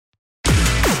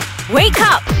Wake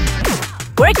up!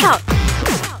 Workout!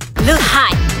 Look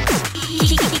hot!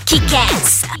 Kick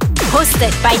ass!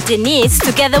 Hosted by Denise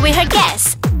together with her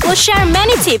guests. We'll share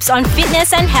many tips on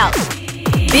fitness and health.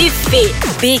 Be fit,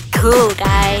 be cool,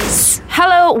 guys.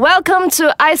 Hello, welcome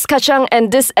to Ice Kacang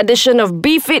and this edition of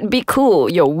Be Fit, Be Cool,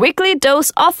 your weekly dose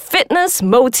of fitness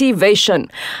motivation.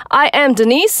 I am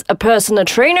Denise, a personal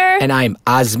trainer. And I'm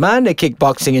Azman, a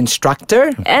kickboxing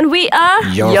instructor. And we are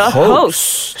your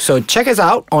hosts. So check us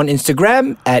out on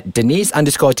Instagram at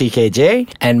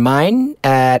Denise_TKJ and mine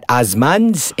at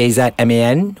Azman's,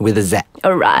 AZMAN with a Z.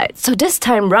 Alright, so this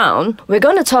time round, we're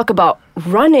going to talk about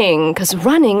running, because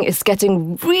running is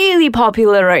getting really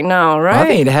popular right now, right? I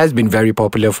think it has been very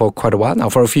popular for quite a while now,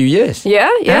 for a few years.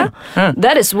 Yeah.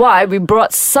 That is why we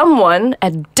brought someone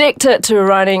addicted to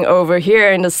running over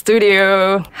here in the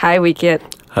studio. Hi, Wicked.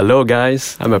 Hello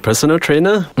guys, I'm a personal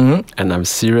trainer and I'm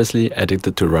seriously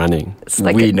addicted to running. It's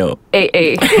like We know.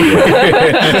 AA.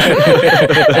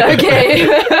 Okay.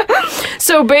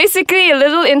 So basically, a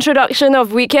little introduction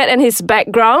of Wicked and his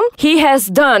background. He has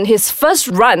done his first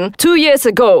run 2 years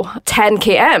ago, 10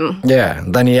 km. Yeah,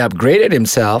 then he upgraded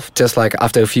himself just like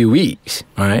after a few weeks,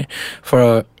 right, for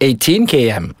a 18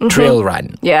 km trail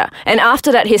run. Yeah, and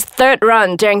after that, his third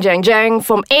run, Jang,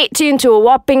 from 18 to a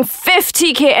whopping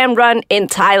 50 km run in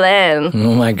Thailand.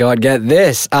 Oh my God, get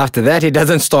this. After that, he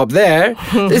doesn't stop there.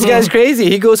 This guy's crazy.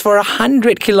 He goes for a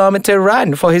 100-kilometer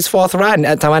run for his fourth run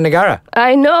at Taman Negara.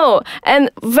 I know. And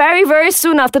very, very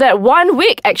soon after that, 1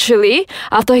 week actually,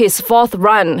 after his fourth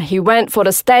run, he went for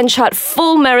the Stan Chart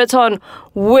full marathon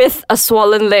with a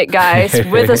swollen leg, guys.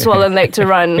 With a swollen leg to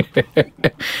run.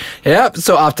 Yep,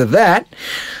 so after that,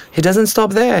 he doesn't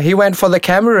stop there. He went for the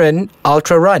Cameron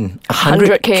Ultra Run,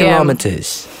 100 km.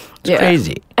 kilometers. It's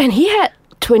crazy. And he had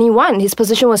 21. His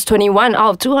position was 21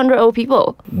 out of 200 old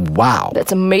people. Wow.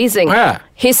 That's amazing. Yeah.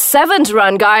 His seventh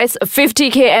run, guys, a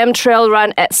 50 km trail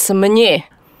run at Semenyih.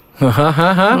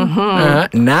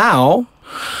 Now,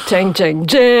 Jang.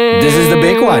 this is the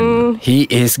big one. He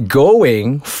is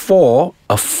going for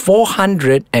a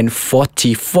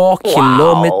 444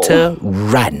 kilometer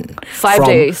run. 5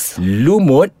 days. From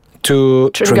Lumut to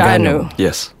Terengganu.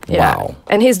 Yes. Yeah. Wow.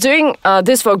 And he's doing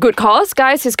this for a good cause,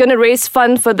 guys. He's going to raise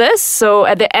fund for this. So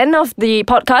at the end of the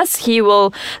podcast, he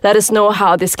will let us know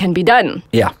how this can be done.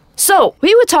 Yeah. So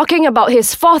we were talking about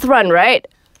his fourth run, right?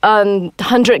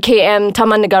 100 km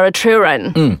Taman Negara trail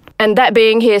run. And that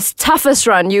being his toughest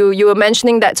run. You were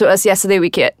mentioning that to us yesterday,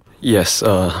 Wicked. Yes,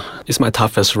 it's my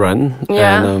toughest run.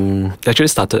 Yeah. And it actually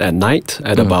started at night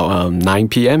at about 9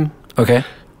 p.m. Okay.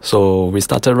 So we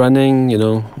started running,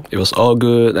 it was all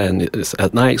good and it's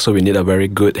at night, so we need a very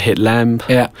good headlamp.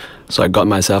 Yeah. So I got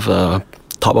myself a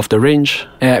top of the range.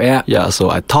 Yeah. Yeah, so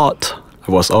I thought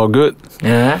it was all good.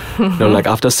 Yeah. Like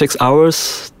after 6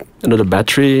 hours, the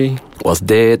battery was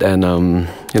dead and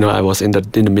I was in the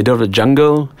middle of the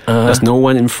jungle. There's no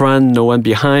one in front, no one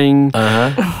behind.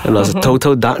 And there's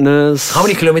total darkness. How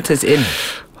many kilometers in?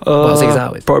 About 6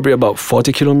 hours. Probably about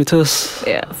 40 kilometers.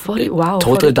 Yeah, 40. Wow.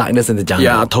 Total 40. darkness in the jungle.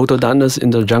 Yeah, total darkness in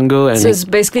the jungle. And So it's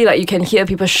basically like you can hear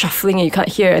people shuffling and you can't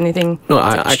hear anything. no,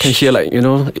 I can hear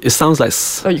it sounds like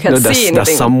Oh, you can't see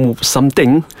there's anything.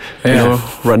 something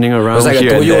running around It was like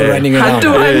here a and Toyo there. running around.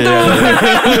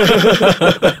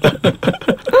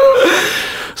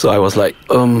 So I was like,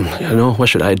 what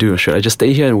should I do? Should I just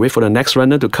stay here and wait for the next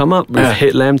runner to come up with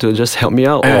headlamp to just help me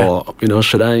out? Or,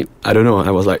 should I don't know.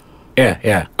 I was like,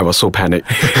 Yeah. I was so panicked.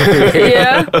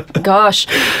 Yeah. Gosh.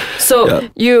 So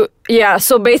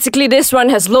so basically this run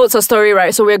has loads of story,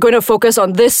 right? So we're going to focus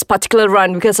on this particular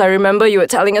run because I remember you were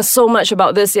telling us so much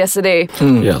about this yesterday.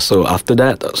 Yeah, so after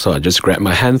that, I just grabbed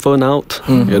my handphone out,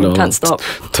 Can't stop.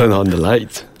 turn on the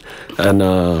light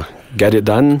and get it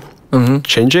done,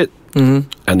 change it,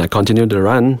 and I continued the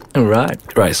run. Right.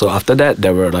 Right, so after that,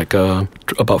 there were like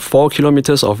about 4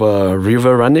 kilometers of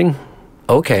river running.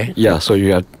 Okay. Yeah, so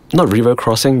you have not river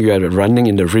crossing, you are running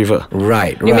in the river.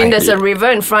 Right. You mean there's a river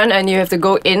in front and you have to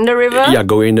go in the river? Yeah,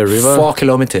 go in the river. 4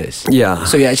 kilometers? Yeah.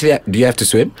 So you actually do you have to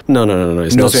swim? No.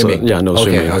 It's No not swimming? no Okay,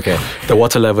 swimming. okay. The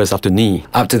water level is up to knee.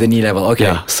 Up to the knee level, okay.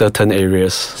 Yeah, certain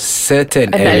areas.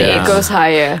 Certain And then areas. it goes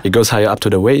higher. It goes higher up to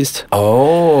the waist.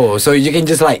 Oh, so you can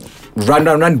just like run,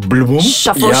 boom.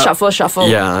 Shuffle.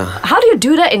 Yeah. How do you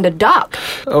do that in the dark?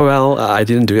 Oh, well, I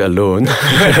didn't do it alone.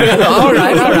 all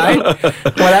right.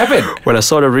 What happened? When I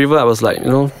saw the river, I was like,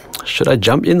 should I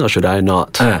jump in or should I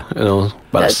not?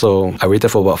 But so I waited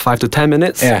for about 5 to 10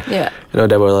 minutes. Yeah. Yeah.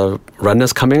 There were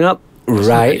runners coming up.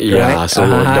 Right. Yeah, right. so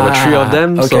there were three of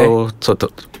them. Okay.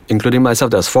 Including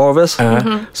myself, there's four of us.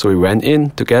 So we went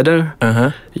in together.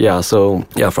 Yeah, so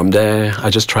from there, I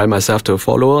just tried myself to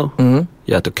follow.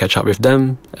 Yeah, to catch up with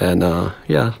them, and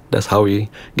that's how we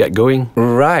get going.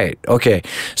 Right. Okay.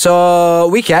 So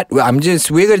Weecat,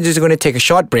 we're just going to take a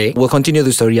short break. We'll continue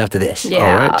the story after this. Yeah.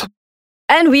 All right.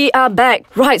 And we are back.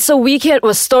 Right, so Weekend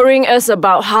was storying us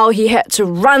about how he had to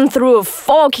run through a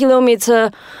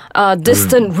 4-kilometer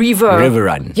distant river. River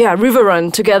run. Yeah, river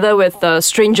run together with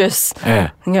strangers.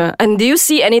 Yeah. Yeah. And do you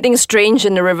see anything strange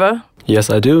in the river? Yes,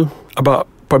 I do.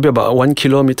 Probably about 1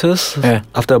 kilometer. Yeah.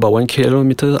 After about 1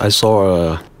 kilometer, I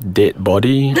saw a dead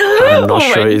body. I'm not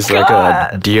sure my it's like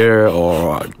a deer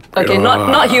or... Okay,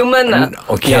 not human.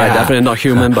 Okay. Yeah, definitely not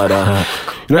human, but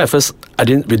at first we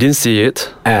didn't see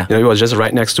it. It was just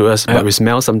right next to us, but we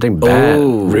smelled something bad,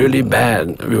 really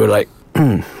bad. We were like,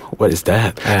 what is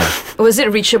that? Was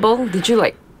it reachable? Did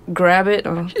you grab it?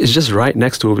 Or? It's just right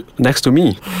next to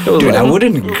me. Dude, I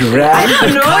wouldn't grab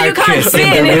the No, you can't carcass see in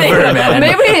the anything. river, man.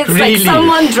 Maybe it's like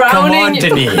someone drowning.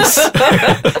 Come on,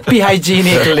 Denise. Be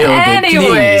hygienic a little bit,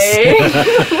 please.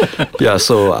 Anyway. Yeah,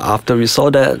 so after we saw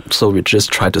that, so we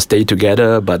just tried to stay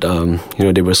together, but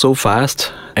they were so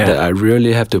fast that I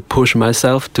really have to push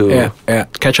myself to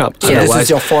catch up. So this is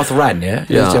your fourth run, yeah?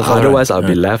 Yeah, otherwise I'll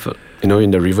be left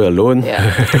in the river alone.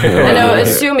 Yeah. And I would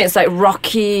assume it's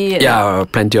rocky. Yeah,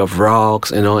 plenty of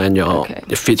rocks, and your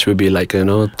feet will be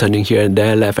turning here and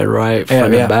there, left and right,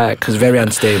 front and back. It's very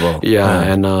unstable. Yeah,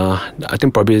 and I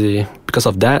think probably because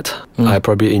of that, I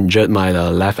probably injured my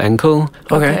left ankle.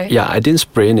 Okay. Yeah, I didn't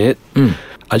sprain it.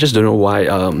 I just don't know why.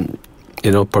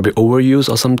 Probably overuse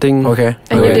or something. Okay.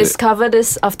 And you discovered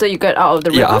this after you got out of the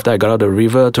river? Yeah, after I got out of the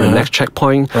river to the next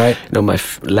checkpoint. Right. My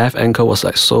left ankle was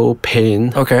so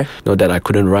pain. Okay. That I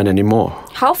couldn't run anymore.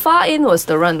 How far in was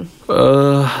the run?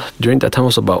 During that time it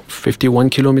was about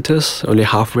 51 kilometers, only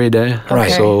halfway there.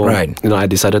 Right. So, right. I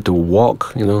decided to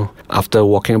walk, after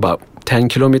walking about 10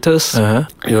 kilometers,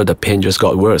 the pain just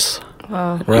got worse.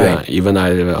 Wow. Right. Yeah, even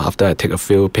after I take a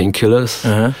few painkillers,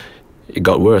 it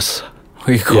got worse.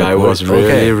 It was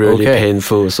really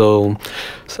painful. So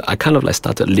I kind of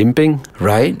started limping.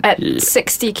 Right. At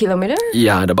 60 kilometers?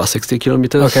 Yeah, at about 60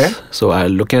 kilometers. Okay. So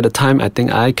looking at the time, I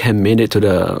think I can make it to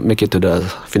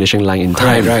the finishing line in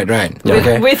time. Right.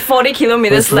 Yeah. With 40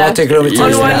 kilometers With 40 left kilometers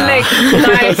on one left. leg.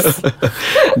 Nice.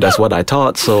 That's what I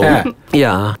thought. So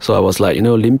so I was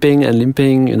limping and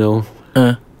limping.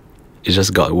 It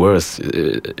just got worse.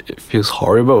 It feels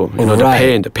horrible.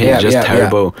 The pain is just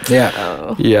terrible.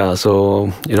 Yeah. Yeah.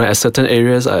 So at certain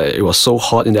areas, it was so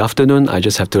hot in the afternoon. I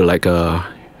just have to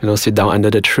sit down under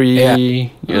the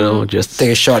tree. Just take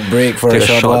a short break for a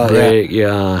short while. break.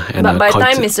 Yeah. And but by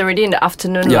time it's already in the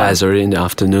afternoon. Yeah, right? it's already in the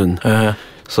afternoon.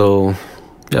 So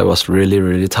it was really,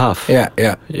 really tough. Yeah.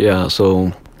 Yeah.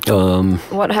 So.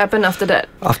 What happened after that?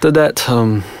 After that,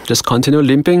 just continue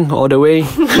limping all the way.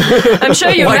 I'm sure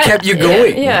you. What kept you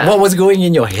going? Yeah. What was going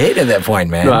in your head at that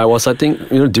point, man? No, I think,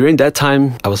 during that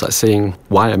time, I was saying,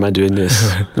 why am I doing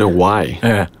this? Why?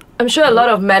 Yeah. I'm sure a lot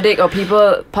of medic or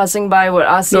people passing by would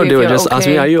ask you No, if they would you're just okay. ask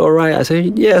me, are you alright? I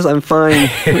say, yes, I'm fine.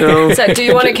 It's like, do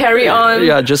you want to carry on?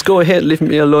 Yeah, just go ahead, leave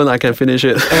me alone, I can finish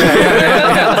it.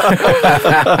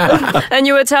 And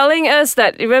you were telling us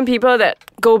that even people that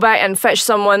go back and fetch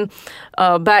someone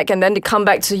back and then they come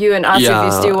back to you and ask if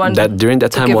you still want during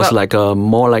that to time give was up.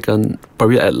 more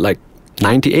probably at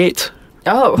 98.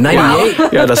 Oh, 98. wow.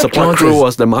 Yeah, the support crew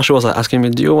the marshal was asking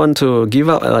me, do you want to give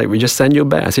up? We just send you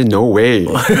back. I said, no way.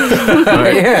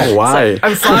 Yeah. Why?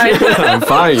 I'm fine. I'm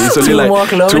fine. It's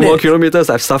only 2 more kilometers.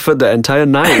 I've suffered the entire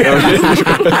night.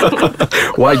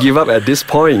 Why give up at this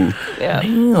point? Yeah.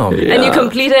 Damn. And you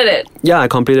completed it. Yeah, I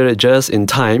completed it just in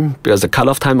time because the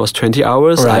cutoff time was 20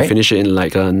 hours. Right. I finished it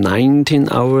in 19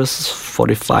 hours,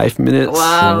 45 minutes.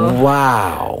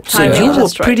 Wow. So Timing you were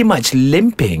just right. pretty much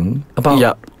limping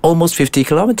about almost 50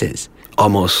 kilometers.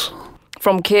 Almost.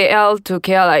 From KL to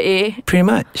KLIA, Pretty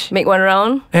much. make one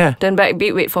round, Yeah. then back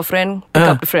beat, wait for friend, pick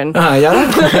up the friend.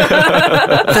 Yeah.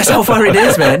 That's how far it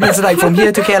is, man. It's from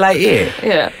here to KLIA.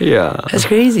 Yeah. Yeah. That's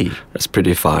crazy. That's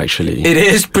pretty far, actually. It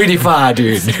is pretty far,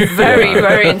 dude. Very,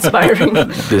 very inspiring.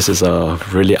 This is a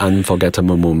really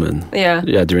unforgettable moment. Yeah.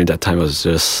 Yeah, during that time, it was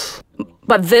just...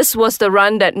 But this was the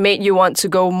run that made you want to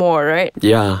go more, right?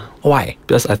 Yeah. Why?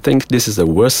 Because I think this is the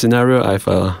worst scenario I've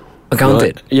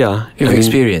Accounted. Yeah. You've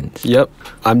experienced. Yep.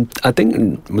 I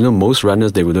think most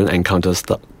runners, they wouldn't encounter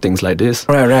things like this.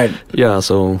 Right. Yeah,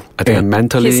 so I think I'm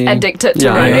mentally... He's addicted to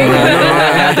yeah, running.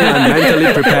 I think I'm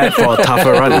mentally prepared for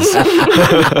tougher runs.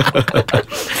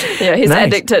 Yeah, he's Nice.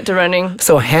 addicted to running.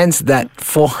 So hence that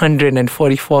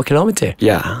 444 kilometer.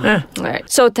 Yeah. All right.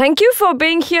 So thank you for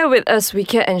being here with us,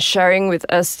 Wicket, and sharing with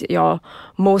us your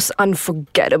most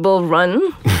unforgettable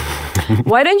run.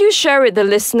 Why don't you share with the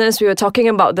listeners? We were talking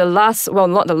about the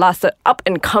up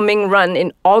and coming run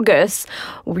in August,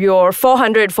 your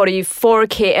 444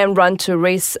 km run to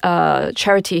raise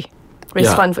charity,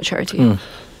 raise fund for charity.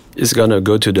 It's going to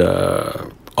go to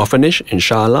the orphanage in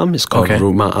Shah Alam. It's called Okay.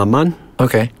 Rumah Aman.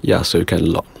 Okay. Yeah, so you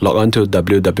can log on to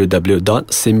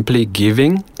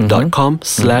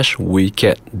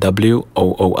www.simplygiving.com/wicket,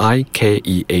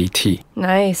 WOOIKEAT.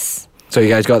 Nice. So you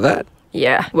guys got that?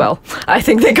 Yeah, well, I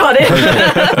think they got it.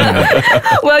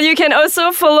 Well, you can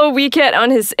also follow Wicket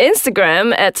on his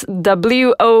Instagram at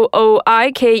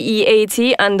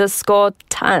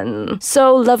WOOIKEAT_Tan.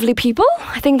 So, lovely people,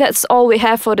 I think that's all we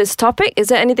have for this topic. Is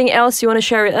there anything else you want to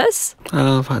share with us?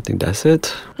 I think that's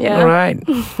it. Yeah. All right.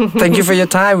 Thank you for your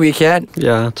time, Wicket.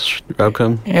 Yeah,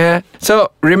 welcome. Yeah.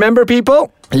 So remember,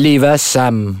 people, leave us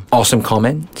some awesome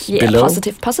comments Yeah, below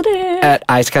positive. at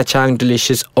Ice Kacang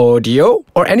Delicious Audio,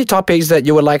 or any topics that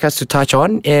you would like us to touch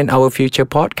on in our future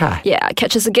podcast. Yeah,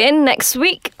 catch us again next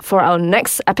week for our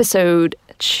next episode.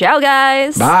 Ciao,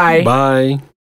 guys. Bye. Bye.